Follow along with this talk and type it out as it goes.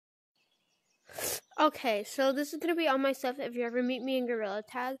Okay, so this is gonna be all my stuff if you ever meet me in Gorilla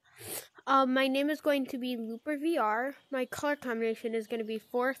Tag. My name is going to be Looper VR. My color combination is gonna be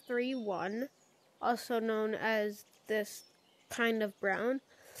 431, also known as this kind of brown.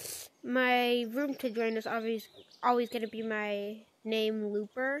 My room to join is always gonna be my name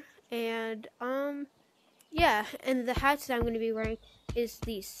Looper, and yeah, and the hats that I'm gonna be wearing is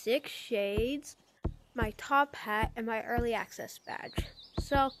the 6 shades, my top hat, and my early access badge.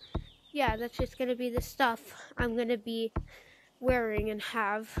 So yeah, that's just gonna be the stuff I'm gonna be wearing and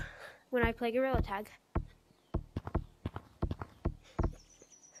have when I play Gorilla Tag.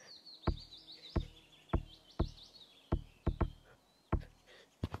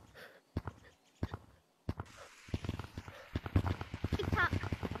 TikTok.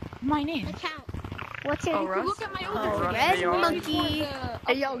 My name. Account. What's your name? Look at my Red Monkey.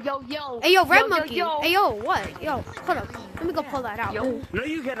 Hey, yo. Hey, yo, Red Monkey. Hey, yo, what? Yo, hold up. Let me go pull that out. Yo. No,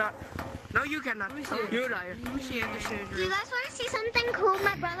 you cannot. No, you cannot. You're a liar. Do you guys want to see something cool?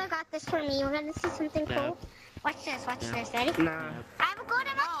 My brother got this for me. You want to see something cool? Watch this. Ready? No. I have a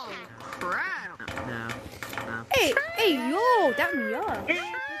golden monkey. Crap. No. Hey, yo, that me up.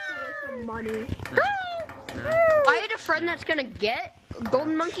 Money. I had a friend that's gonna get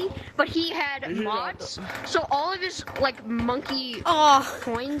Golden Monkey, but he had mods, so all of his like monkey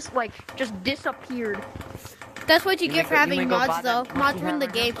coins like just disappeared. That's what you get for having mods, though. Mods ruin the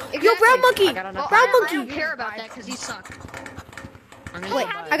game. Exactly. Yo, Brown Monkey! Well, Brown I Monkey! don't care about that because he sucked. Wait,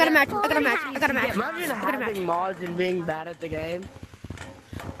 I got a match. Imagine having mods and being bad at the game.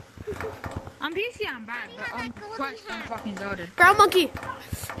 On PC, I'm bad, but on Quest, I'm fucking goated. Brown Monkey!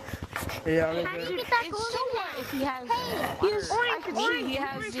 Yeah, How do you get that golden hat? If he has, I could see he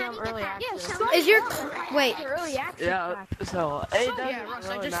has early access. Is your... Wait. Early access. Yeah, so it doesn't Yeah, Russ,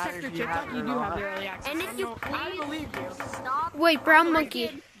 I really just matter checked your if you TikTok. have You it do or have not. the early access. And if you I believe you. stop. Wait, Brown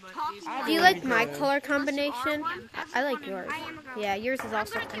Monkey. Do you like my good. color combination? I like yours. Yeah, yours is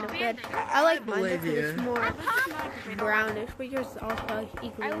also kind of good. I like mine because it's more brownish, but yours is also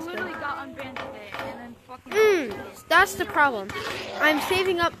equally as good. got unbanned today and then fucking. That's the problem. I'm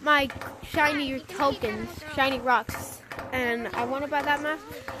saving up my shiny tokens, shiny rocks, and I want to buy that mask,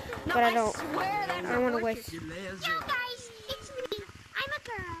 but I don't. I don't want to waste. Yo, guys, it's me. I'm a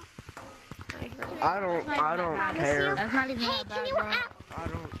girl. I don't care. That's not even Hey, that can bad, you bro. I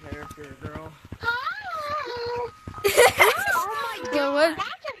don't care if you're a girl. Yo,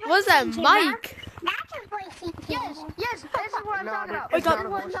 what's that mic? That's a voice changer. Yes, this is what I'm talking about. Wake This up. is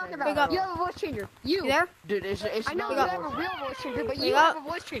what I'm talking Wake about. up. You have a voice changer. You there? Dude, it's I know not you a have a voice. real voice changer, but Wake you up. have a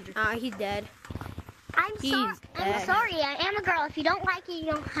voice changer. He's dead. I'm He's dead. sorry. I am a girl. If you don't like it,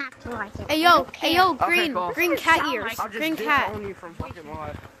 you don't have to like it. Hey yo, Okay, cool. green cat ears, I'll just green cat. disown you from fucking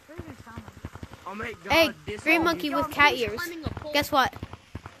mod. I'll make God Hey, disown green you. monkey with cat ears. Guess what?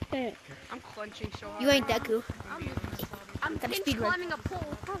 I'm clenching so hard. You ain't Deku. I'm Gotta pinch speed run. climbing a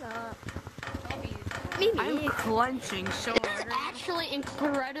pole. Hold up. Maybe. I'm clenching so hard. It's actually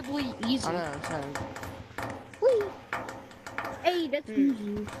incredibly easy. I know, I'm saying. Hey, that's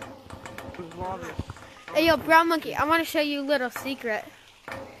easy. Hey yo, brown monkey, I want to show you a little secret.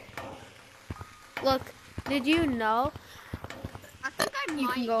 Look, did you know I think I you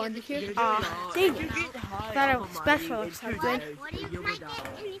might can go get into the here? key. Dang it. Thought it was special or something. What do you might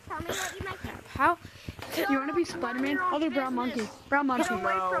get? Can you tell me what you might get? How? You want to be Spider-Man? Other brown monkey. Brown monkey.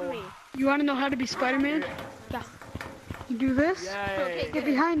 No. You want to know how to be Spider-Man? Yeah. You do this. Yay. Get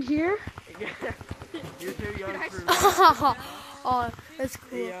behind here. You're too young for me. Oh, that's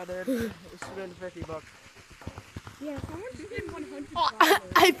cool. Yeah, dude. Spend $50. Oh,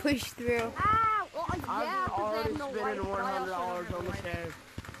 I pushed through. Ah, well, I yeah, was already no spending $100 on the stairs,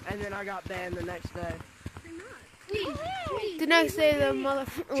 and then I got banned the next day. The next day, the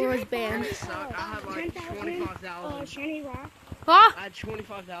motherfucker was banned. It sucked. I had like 25,000. Shiny rock. Huh? I had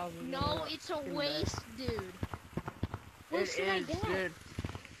 25,000. No, it's a waste, dude. It is, dude.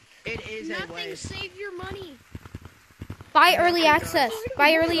 It is a Nothing. waste. Save your money. Buy early access.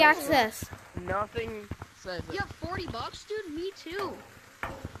 Buy early access. Nothing says You it. have $40, dude. Me too.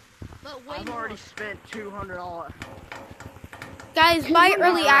 But wait. I've already spent $200. Guys, buy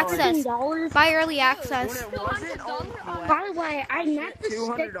early access. $200. Buy early When access. it wasn't on By the way, I met the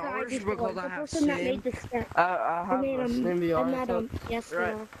stick guy $200 before. because The I have person that Sim. made the stick. I I have made a him. I symbiote. met him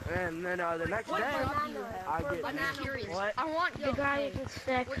yesterday. Right, and then the next day, I get I'm curious. what? I want The guy with the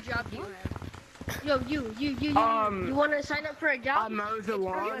stick. What job do you have? Yo, you you want to sign up for a I job? mow the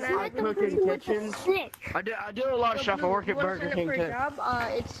lawns, I cook in kitchens. I do a lot of stuff. I work at Burger King for too. a job?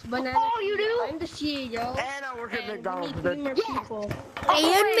 It's banana. Oh, you do? I'm the CEO. And I work at And McDonald's. we need 3 more people. And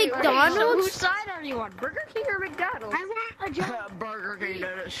So McDonald's? whose side are you on? Burger King or McDonald's? I want a job. Burger King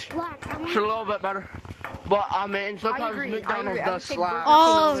does. Look, I It's a want little bit better. But I mean, sometimes agree, McDonald's I does think slap.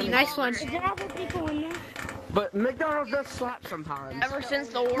 Oh, nice one. a job with people in there. But McDonald's does slap sometimes. Ever since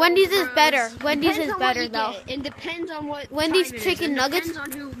the world Wendy's is rose- better. Wendy's Depends is on better what you though. get. It depends on what. Wendy's time it is. chicken It nuggets?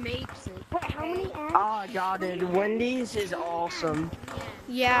 Depends on who makes it. Wait, how many eggs? Oh god, dude, Wendy's is awesome.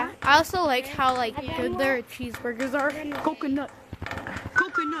 Yeah, I also like how like good their cheeseburgers are. Coconut.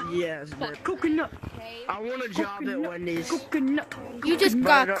 Coconut. Yes, dude. Coconut. I want a job at Wendy's. Coconut. You just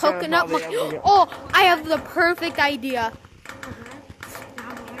But I got don't know coconut if I'll be monkey. able to get- Oh, I have the perfect idea.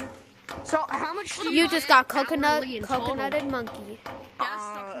 So how much? Do You just got hourly in total? coconutted monkey.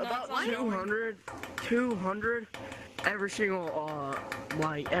 About 200 every single,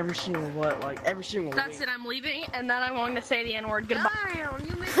 every single That's week. it. I'm leaving, and then I'm going to say the N-word. Goodbye. Damn,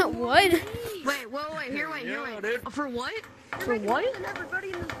 you make What? wait, here, wait. Dude, For what? For what?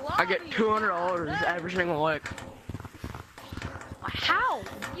 Everybody in this lobby. I get $200 every single week. How?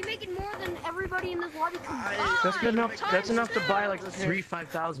 You making more than everybody in this lobby combined. That's good enough. That's enough to buy like 3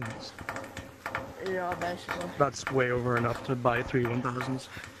 5,000s. Yeah, basically. That's way over enough to buy 3 1,000s.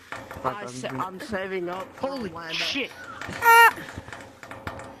 I'm saving up. Holy shit.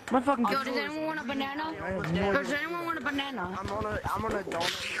 My fucking. Yo, does anyone want a banana? Does anyone want a banana? I'm gonna donate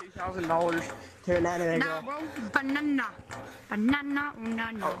 $2,000 to an anime Nah, girl. bro. Banana. Banana.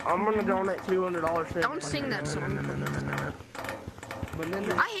 I'm gonna donate $200 to. Don't sing that song.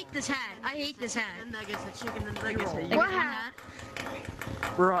 I hate this hat. I hate this hat. What hat?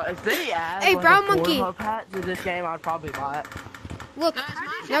 Bro, if they add Hey, like brown a monkey. Pornhub hat to this game, I'd probably buy it. Look, Guys,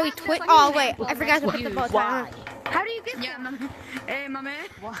 my now we hat twit. looks like Oh a wait, handball I forgot to next put the you. bow tie on. How do you get Yeah, my man. Hey, my man.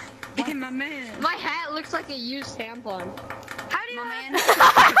 Hey, my man. My hat looks like a used tampon. How do you, my man?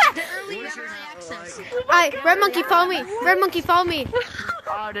 The early access. Alright, red monkey, follow me. Red monkey, follow me.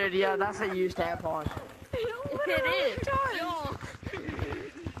 Oh, dude, yeah, that's a used tampon. It is.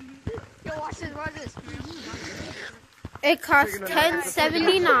 Yo, watch this. It costs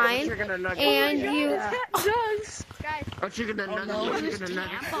 $10.79, Chicken nugget. and you. Guys, Oh, chicken and nuggets. Chicken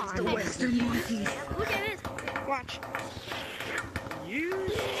and nuggets. look at this. Watch.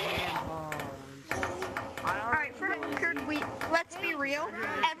 Used tampons. Alright, for the record, let's be real.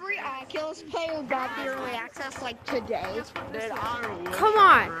 Every Oculus player got the early access like today. Dude, I wish Come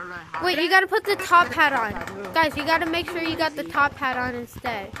I on. really had Wait, you gotta put the top hat on. Guys, you gotta make sure you got the top hat on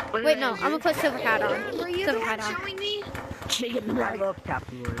instead. Wait, no, I'm gonna put silver hat on. Were you Silver the hat one on. showing me? chicken. I love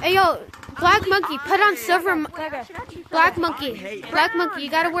Captain Lee. Hey, yo, black monkey, put on silver. Black monkey, black monkey, you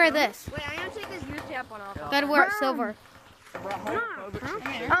gotta wear this. Wait, I'm gonna take this used tampon off. Gotta wear it silver.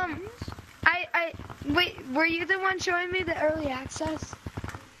 Wait, were you the one showing me the early access?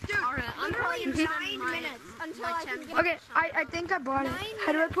 Alright, I'm probably in 9 minutes until I can get Okay, I think I bought it.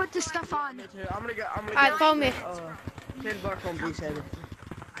 How do I put this stuff on? I'm gonna Alright, follow me. $10 on B7.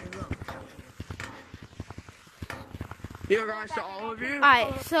 Yo guys, to all of you.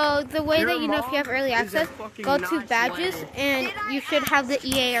 Alright, so the way Your that you know if you have mom early is a access, fucking go to nice badges lady. and you should have the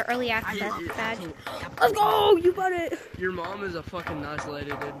EA or early access badge. Let's go! You got it! Your mom is a fucking nice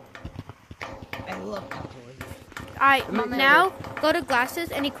lady, dude. I love Captain Lee. Alright, now go to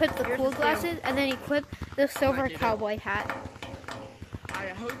glasses and equip the cool glasses and then equip the silver cowboy hat. I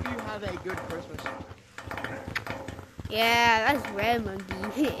hope you have a good Christmas. Yeah, that's red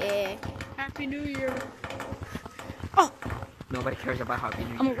monkey. Yeah. Happy New Year. Nobody cares about Happy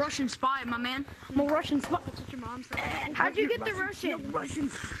New I'm a Russian spy, my man. I'm a Russian spy. That's what your mom said. How'd you get the Russian?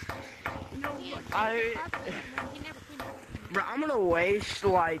 Bro, I'm gonna waste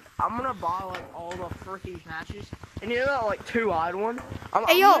I'm gonna buy all the freaking patches. And you know that 2-eyed one?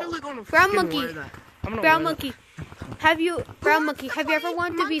 Hey, yo, literally gonna brown freaking monkey. wear that. I'm gonna Brown wear that. monkey. Brown monkey, have you ever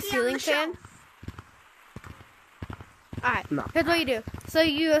wanted to be ceiling fan? Alright, No. here's what you do. So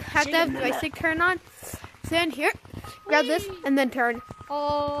you have to have joystick turn on. Stand here, grab this, and then turn.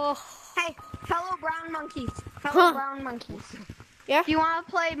 Oh. Hey, fellow brown monkeys. Huh. Fellow brown monkeys. Yeah? Do you want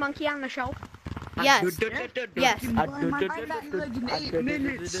to play Monkey on the Shelf? Yes. Yes.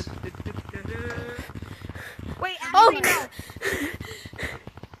 Wait, Oh. actually, no.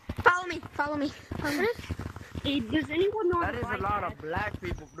 Follow me. Hey, does anyone know That is a lot of black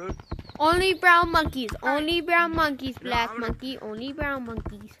people, dude. Only brown monkeys. Only brown monkeys. Black I'm gonna- monkey. Only brown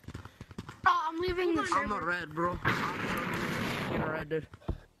monkeys. Oh, I'm leaving the I'm a red, bro. I'm a red, dude.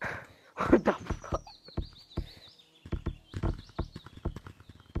 What the fuck?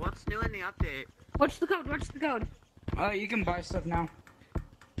 What's doing the update. What's the code? What's the code? You can buy stuff now.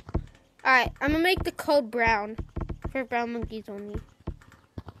 Alright, I'm gonna make the code brown. For brown monkeys only.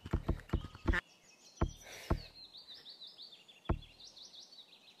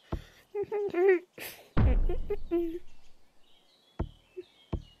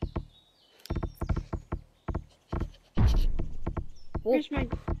 Here's my.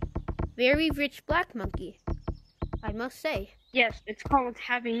 Very rich black monkey, I must say. Yes, it's called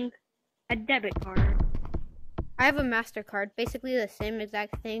having a debit card. I have a MasterCard, basically the same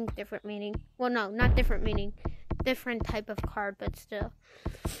exact thing, different meaning. Well, no, not different meaning. Different type of card, but still.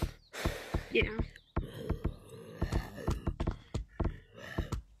 Yeah.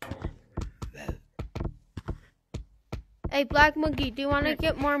 Hey, Black Monkey, do you want to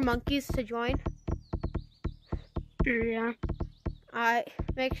get more monkeys to join? Sure, yeah.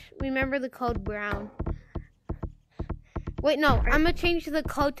 Remember the code brown. Wait, no, I'm gonna change the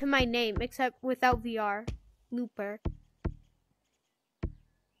code to my name, except without VR. Looper.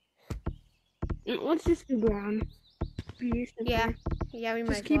 Let's just do brown. Yeah, we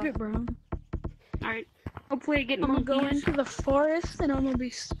might Just keep it brown. Alright. Hopefully I get I'm gonna go into the forest and I'm gonna be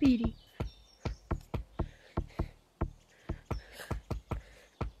speedy.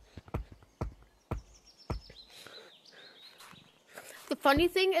 The funny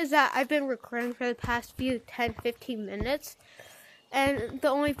thing is that I've been recording for the past 10-15 minutes, and the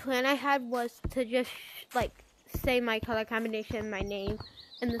only plan I had was to just say my color combination, my name,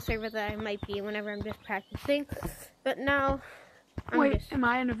 and the server that I might be whenever I'm just practicing. But now, am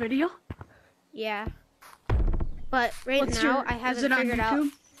I in a video? Yeah. But now I haven't figured out.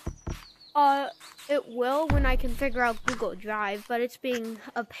 It will when I can figure out Google Drive, but it's being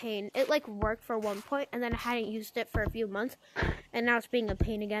a pain. It worked for one point, and then I hadn't used it for a few months, and now it's being a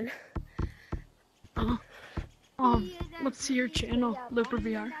pain again. What's your channel, Looper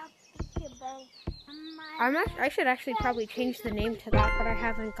VR? I should actually probably change the name to that, but I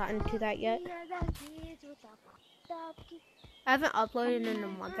haven't gotten to that yet. I haven't uploaded in a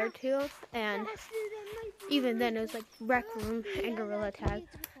month or two, and even then it was Rec Room and Gorilla Tag.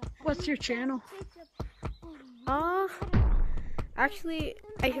 What's your channel? Actually,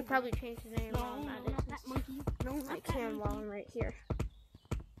 I should probably change the name while I'm at it. I can while I'm right here.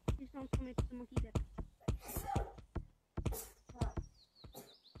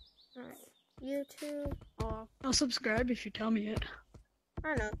 Alright, YouTube. I'll subscribe if you tell me it. I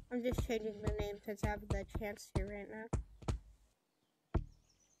don't know, I'm just changing the name since I have the chance to right now.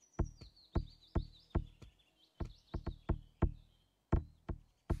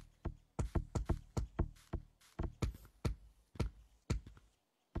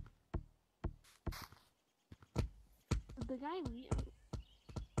 The guy Leo.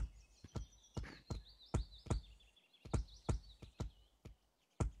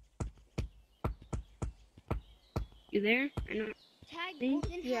 You there? I know.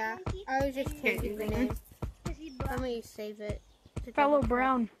 Yeah, I was just changing the name. Let me save it. Fellow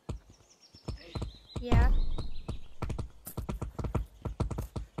Brown. Yeah.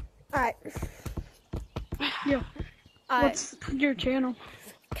 Alright. Yeah. What's your channel?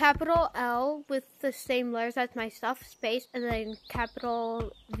 Capital L with the same letters as my stuff, space, and then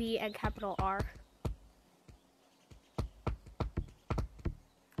capital V and capital R.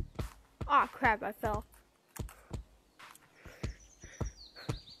 Aw, crap, I fell.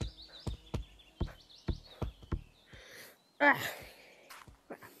 Ugh.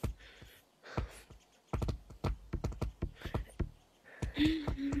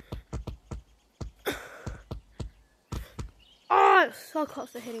 Oh, I was so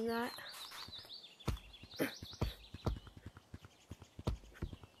close to hitting that.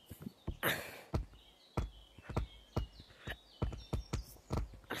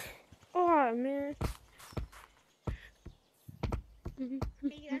 Oh, man. Are you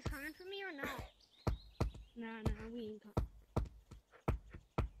guys coming for me or not? No, we ain't coming.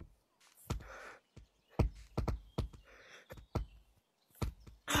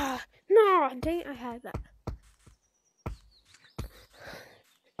 No, dang, I had that.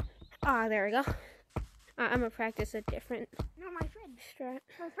 There we go. I'm gonna practice a different No, my friend. strat.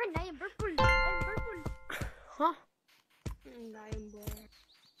 My friend, I am purple. I am purple. Huh? And I am black.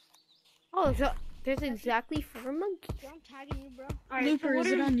 Oh, so there's exactly 4 monkeys. I'm tagging you, bro. Alright, Looper,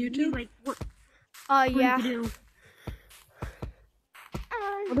 is it on YouTube? Yeah.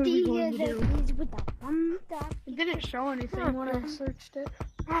 What are we going to do? It didn't show anything when I searched it.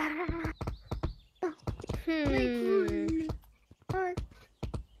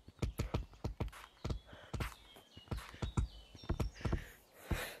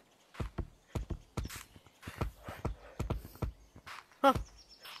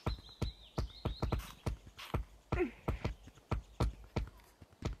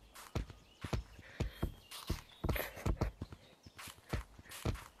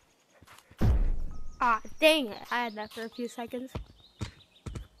 Ah, dang it. I had that for a few seconds.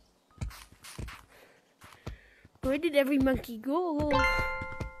 Where did every monkey go?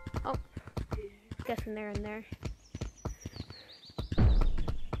 Oh, guessing they're in there.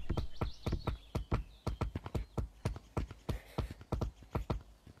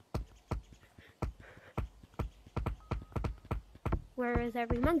 Where is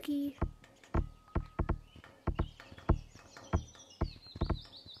every monkey?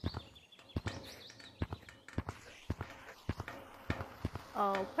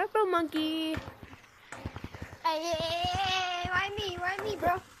 Oh, purple monkey. Hey, why me? Why me,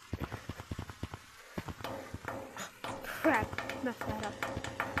 bro? Crap, messed that up.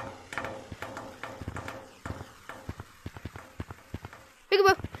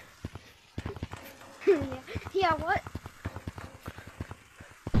 Peekaboo. Yeah, what?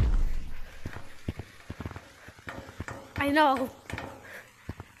 I know.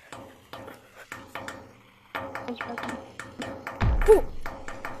 Ooh.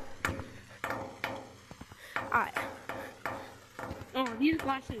 Alright. Oh, these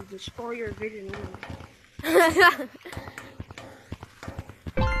glasses destroy your vision.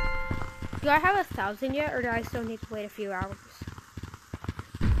 Do I have 1,000 yet, or do I still need to wait a few hours?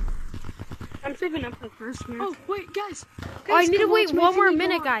 I'm saving up the first minute. Oh, wait, guys. Oh, I need to come wait watch my one more video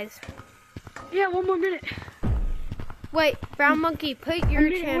minute, on. guys. Yeah, 1 more minute. Wait, Brown Monkey, put your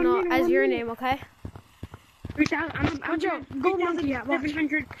minute, channel 1 minute, as 1 your minute. name, okay? 3,000. I'm Joe, go monkey at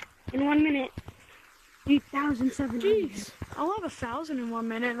 700 in 1 minute. 8,700. Jeez. I'll have 1,000 in 1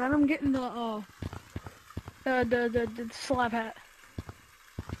 minute, then I'm getting the slab hat.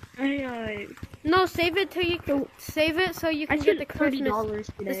 No, save it till you can save it so you I can get the spent $30 Christmas,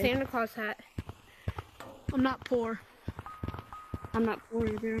 the today. Santa Claus hat. I'm not poor. I'm not poor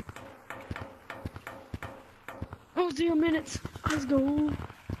either. Oh, 0 minutes. Let's go. Oh,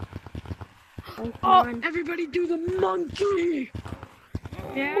 Oh, come on. everybody do the monkey.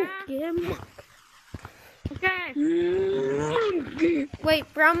 Yeah. Get him. Okay. Monkey. Wait,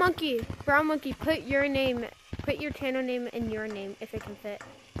 Brown Monkey, put your name, put your channel name and your name if it can fit.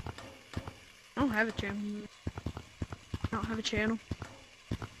 I don't have a channel. I don't have a channel.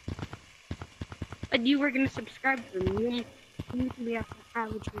 But you were gonna subscribe to me. You need to be a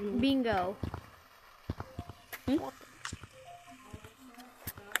channel. Bingo.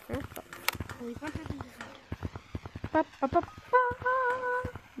 Ba, ba, ba, ba.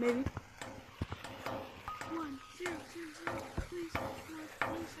 Maybe. 1, 0, 0, 0. Please,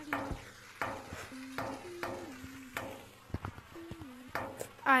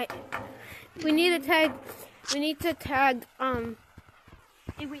 Alright. We need to tag,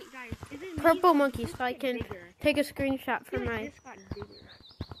 Hey, wait, guys. Is it Purple me? Monkey so I can Bigger. take a screenshot I for feel like my... this got bigger.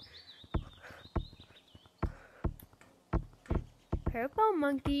 Purple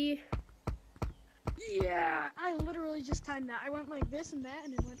Monkey. Yeah, I literally just timed that. I went like this and that,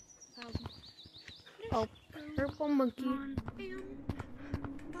 and it went 1,000. Oh, Purple Monkey. Bam,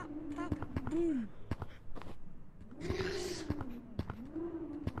 pop, pop, boom.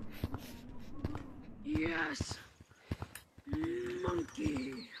 Yes.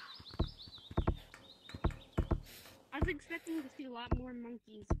 Monkey. I was expecting to see a lot more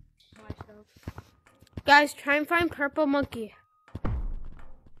monkeys buy stuff. Guys, try and find Purple Monkey.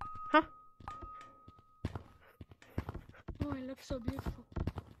 Huh? Oh, it looks so beautiful.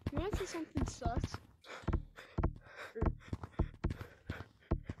 You want to see something sus?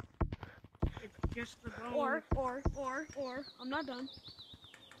 It's just the bone. Or, I'm not done.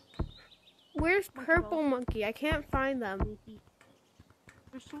 Where's Purple Monkey? I can't find them.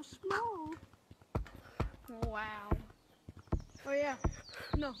 They're so small. Wow. Oh yeah.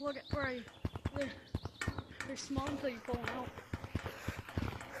 No, look at where are you? They're small until you pull them out.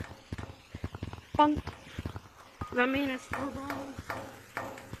 Bonk. Does that mean it's still wrong?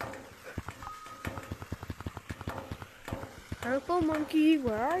 Purple Monkey,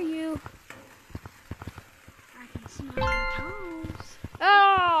 where are you? I can smell your toes.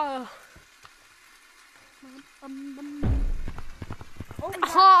 Oh! Oh, we got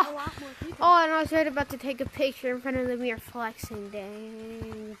Ha! a lot more people. Oh, and I was right about to take a picture in front of the mirror flexing.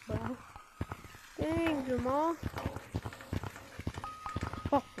 Dang, bro. Dang, Jamal.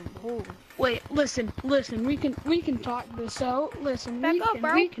 Oh, Wait, listen. We can talk this out. Listen, back up,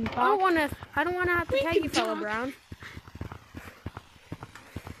 bro. we can I talk. don't wanna have to We tag can you, fella talk. Brown.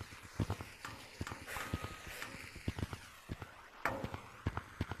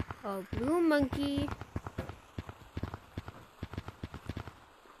 Oh, Blue Monkey.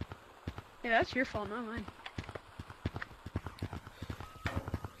 Yeah, that's your fault, not mine.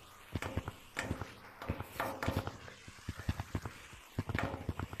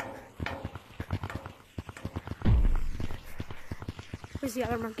 Where's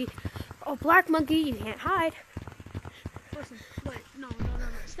the other monkey? Oh, black monkey, you can't hide. Listen, wait, no,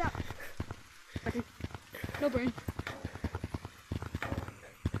 stop. No brain.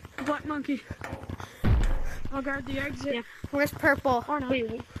 Black monkey. I'll guard the exit. Yeah. Where's purple? Or not.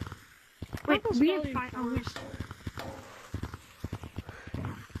 Wait, Purple's we probably have in five. forest.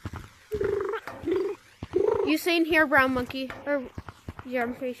 You stay in here, brown monkey. Or, yeah,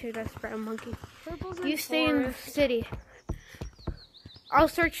 I'm pretty sure that's brown monkey. Purple's in You stay in forest. city. I'll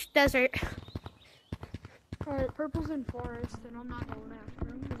search desert. Alright, purple's in forest, and I'm not going after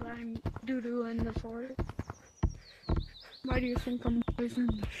him because I'm doo-doo in the forest. Why do you think I'm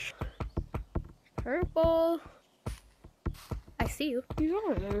poisoned? Purple. I see you. He's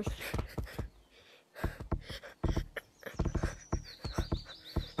over there.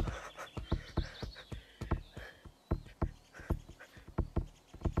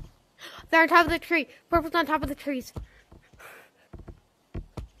 They're on top of the tree. Purple's on top of the trees.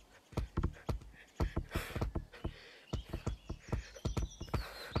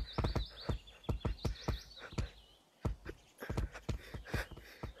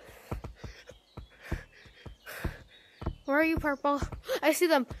 Where are you, purple? I see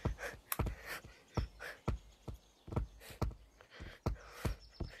them.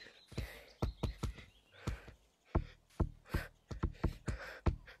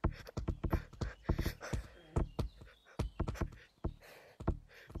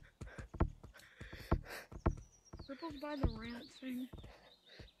 Purple's by the ramp thing.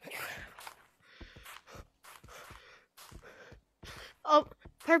 Oh,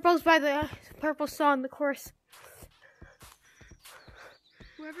 purple's by the purple saw on the course.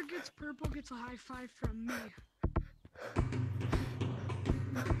 Whoever gets purple gets a high five from me.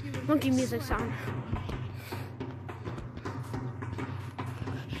 Monkey music song.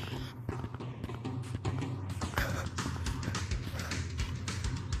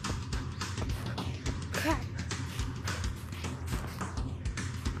 Crap.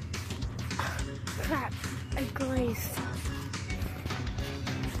 Crap. I grazed.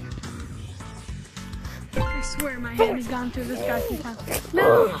 I swear my hand has gone through this guy few times.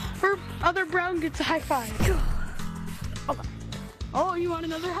 No! Other brown gets a high five. Oh, you want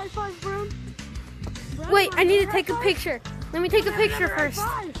another high five, Brown? Brown, Wait, you I want need to another take a high five? picture. Let me take a picture Another first.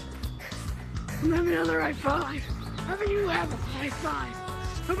 high five. Have another high five. How about you have a high five?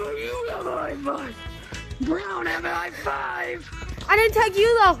 How about you have a high five? Brown, have a high five. I didn't tag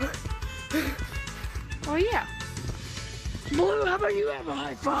you though. Oh yeah. Blue, how about you have a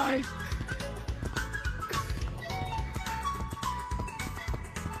high five?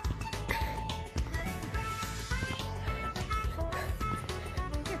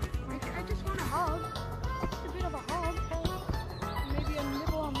 I just want a hug. Just a bit of a hug. Maybe a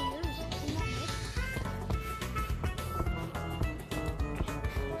nibble on the ears.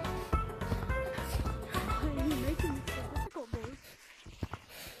 Why are you making this so difficult, boys?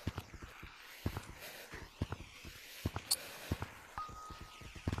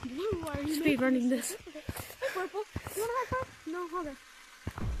 Blue, why are you Speed making running this this. so difficult? Hey, Purple, you want a high five? No? Okay.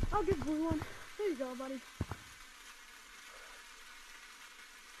 I'll give Blue one. There you go, buddy.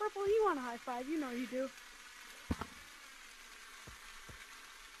 Purple, you want a high five? You know you do.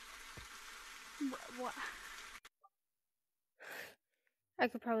 What? I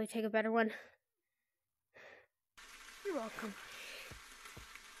could probably take a better one. You're welcome.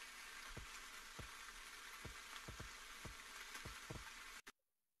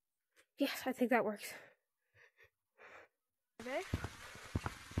 Yes, I think that works. Okay.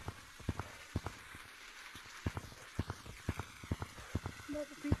 What about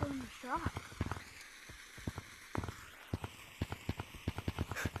the people in the shop?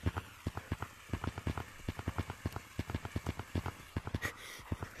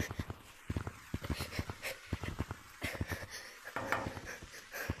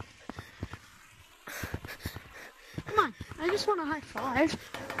 Come on, I just want a high five.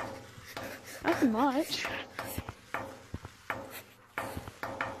 Nothing much.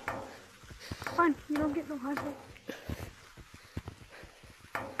 Fine, you don't get no high five.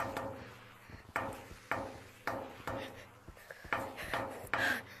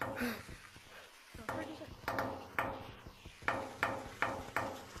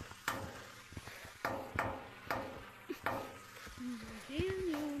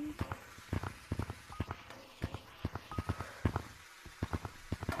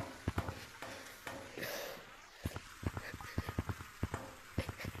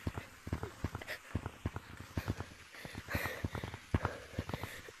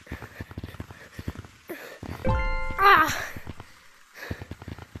 Ah!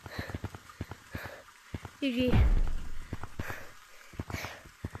 GG.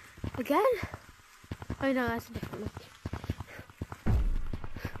 again? Oh no, that's a different monkey.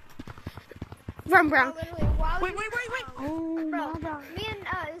 From Brown. Wait. Oh, Bro, me and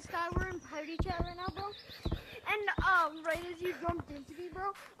this guy were in party chat right now, bro. And right as you jumped into me,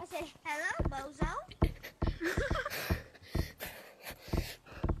 bro, I said, "Hello, bozo."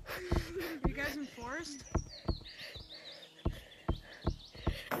 You guys in Forest?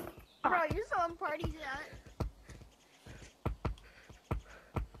 Bro, you're so in party chat.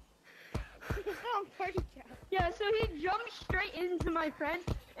 You're so in party chat. Yeah, so he jumped straight into my friend,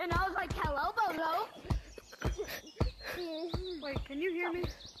 and I was like, "Hello, bozo." Wait, can you hear me?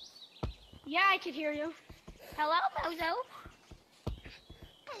 Yeah, I could hear you. Hello, bozo.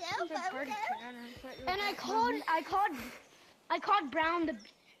 Hello, bozo. And I called Brown the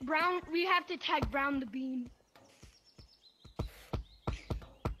Brown. We have to tag Brown the Bean.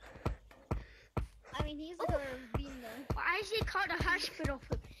 I mean, he's the bean though. Why is it called a hospital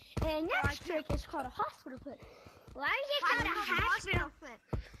flip? And next trick is called a hospital flip. Why is it called a hospital flip?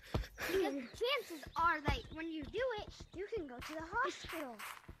 Because chances are that when you do it, you can go to the hospital.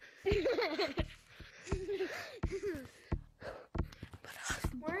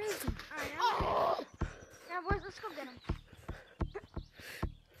 Where is he? Oh! Yeah, let's go get him.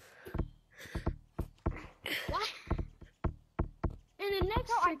 What? And the next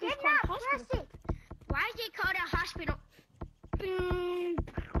No, I trick is did called not hospital press flip. Why is it called a hospital?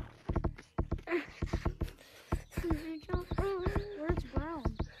 Where's Brown?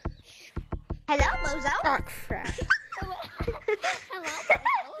 Hello, bozo. oh crap. Hello.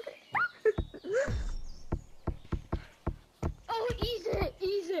 Oh,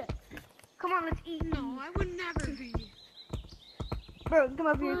 easy. Come on, let's eat. No, I would never be. Bro, come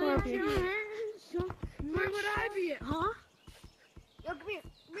up here, Where would I be at, huh? Yo, come here,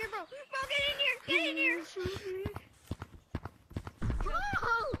 bro. Bro, get in here.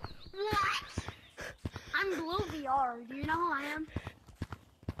 Oh, what? I'm Blue VR. Do you know who I am?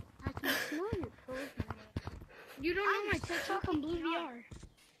 I can smell your clothes. You don't know my TikTok on Blue VR.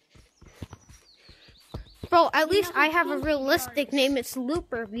 Bro, at least I have a realistic name. It's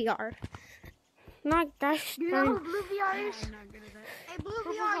Looper VR. Not gosh You know who darn. Blue VR is? I'm not good at that. Hey, Blue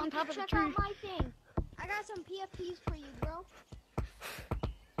Purple's VR, on you top can of the check tree. out my thing. I got some PFPs for you, bro.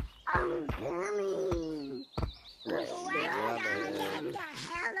 I'm coming. What's Get the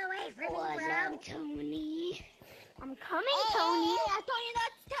hell away from me, bro. Tony. I'm coming, Tony. I told you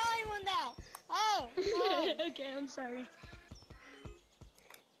not to tell anyone that. Oh. Okay, I'm sorry.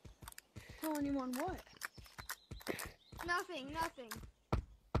 Tell anyone what? Nothing.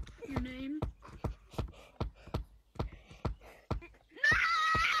 Your name?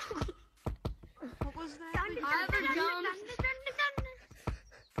 What was that? I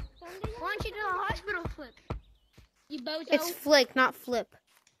want you to do a hospital flip. You bozo. It's flick, not flip.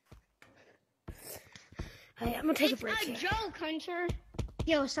 Hey, I'm gonna take a break It's a here. joke, Hunter.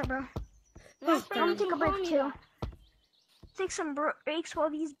 Yo, what's up, bro? Oh, I'm gonna take a break too. Take some breaks while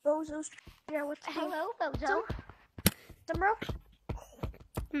these bozos figure out what to do. Hello, bozo. Some bro?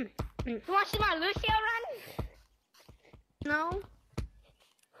 You want to see my Lucio run? No.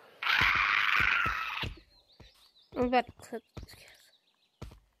 I'm about to clip this.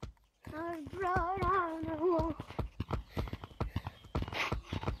 No!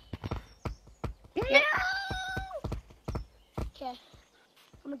 Okay.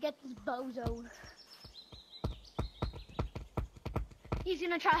 I'm gonna get this bozo. He's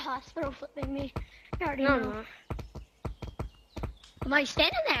gonna try hospital flipping me. I already No, know. no. Am I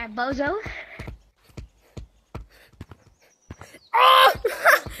standing there, bozo?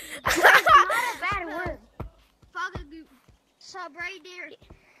 That's not a bad word. Sub right there.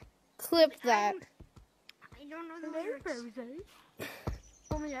 Clip that. I don't know the lyrics.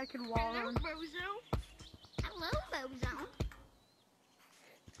 Only I could wall Hello, run. bozo. Hello, bozo.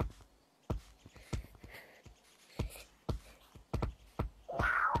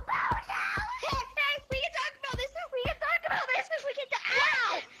 Hey, we can talk about this.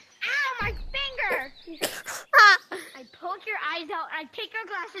 Ow! Ow, my finger! I poke your eyes out. I take your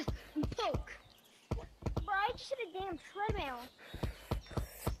glasses and poke. Bro, I just hit a damn treadmill.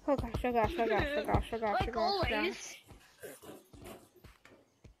 Oh gosh. Like always.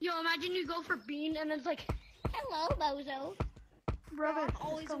 Yo, imagine you go for bean and it's like, hello, bozo. Brother, I'm just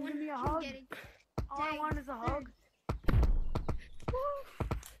always come the give one me a who hug. get it. All I want is a hug.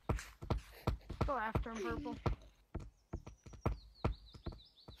 Go after him, Purple.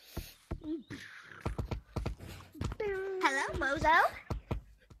 Hello, bozo.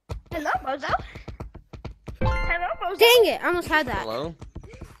 Hello, bozo. Hello, bozo. Dang it! I almost had that. Hello?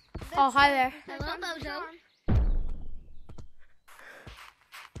 Oh, hi there. Hello, bozo.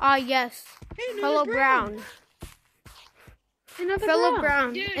 Yes. Hey, Fellow Brown. Another Fellow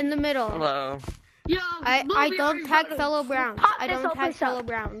Brown. Brown in the middle. Hello. Yo, I don't tag fellow Browns. I this don't whole tag place fellow up.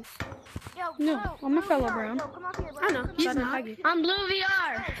 Browns. Yo, No, bro, I'm a bro, fellow VR. Brown. Yo, come up here, bro. I know. Come So I up don't here. tag you. I'm Blue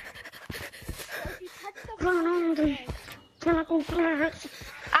VR. If you touch the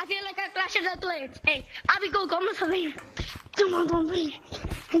I feel like I Clash of the Clans. Hey, amigo, ¿cómo se ve?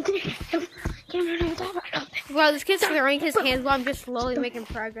 Well, this kid's throwing his hands while I'm just slowly making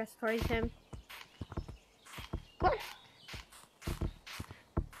progress towards him.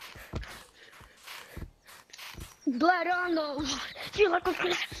 Blood on the feel like a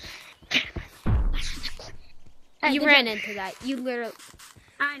Hey, You ran into that. You literally.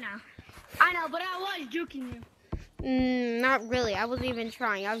 I know, but I was juking you. Not really. I wasn't even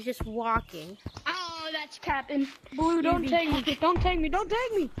trying. I was just walking. Oh, that's capping. Blue, don't take me. Don't take me. Don't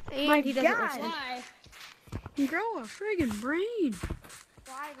take me. And he doesn't God. listen. Why? Grow a friggin' brain.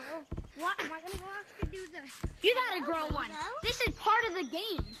 Why, bro? What? Am I gonna go out to do this? You gotta grow one. This is part of the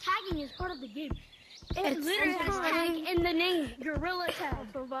game. Tagging is part of the game. It literally has tag in the name. Gorilla Tag.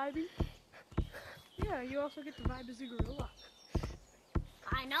 Also vibing. Yeah, you also get to vibe as a gorilla.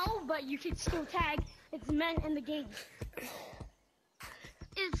 I know, but you can still tag. It's meant in the game.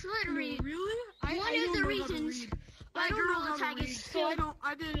 It's literally Really? one of the reasons why Gorilla Tag is still.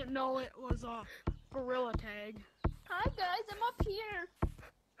 I didn't know it was a gorilla tag. Hi guys, I'm up here.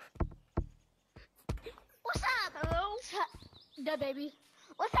 What's up? Hello? Da baby.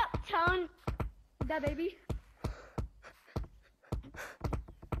 What's up, Tone? Da baby.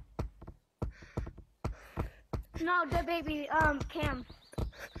 No, da baby. Cam.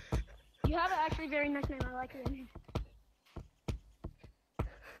 You have an actually very nice name. I like it.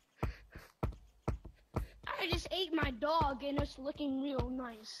 I just ate my dog and it's looking real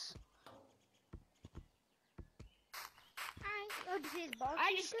nice. Oh, this is boss.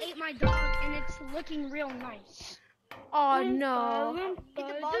 I just ate my dog and it's looking real nice. Oh no. Get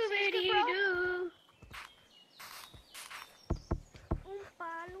the boss sticker, bro.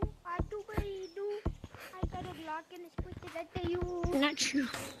 Oompa loompa doobly-doo. I got a block and it's pointed at you. Not true.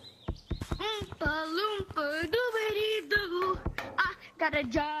 Oompa loompa doobity-doo. I got a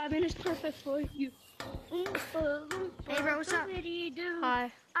job and it's perfect for you. Oompa loompa Hey, bro, what's up? doobity-doo.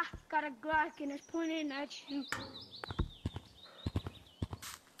 Hi. I got a Glock and it's pointing at you.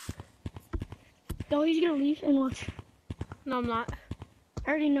 Oh, he's gonna leave and watch. No, I'm not. I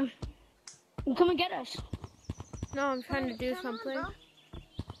already know. Come and get us. No, I'm trying to do something.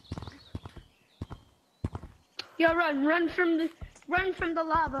 Yo, run from the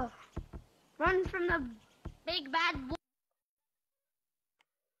lava. Run from the big bad boy.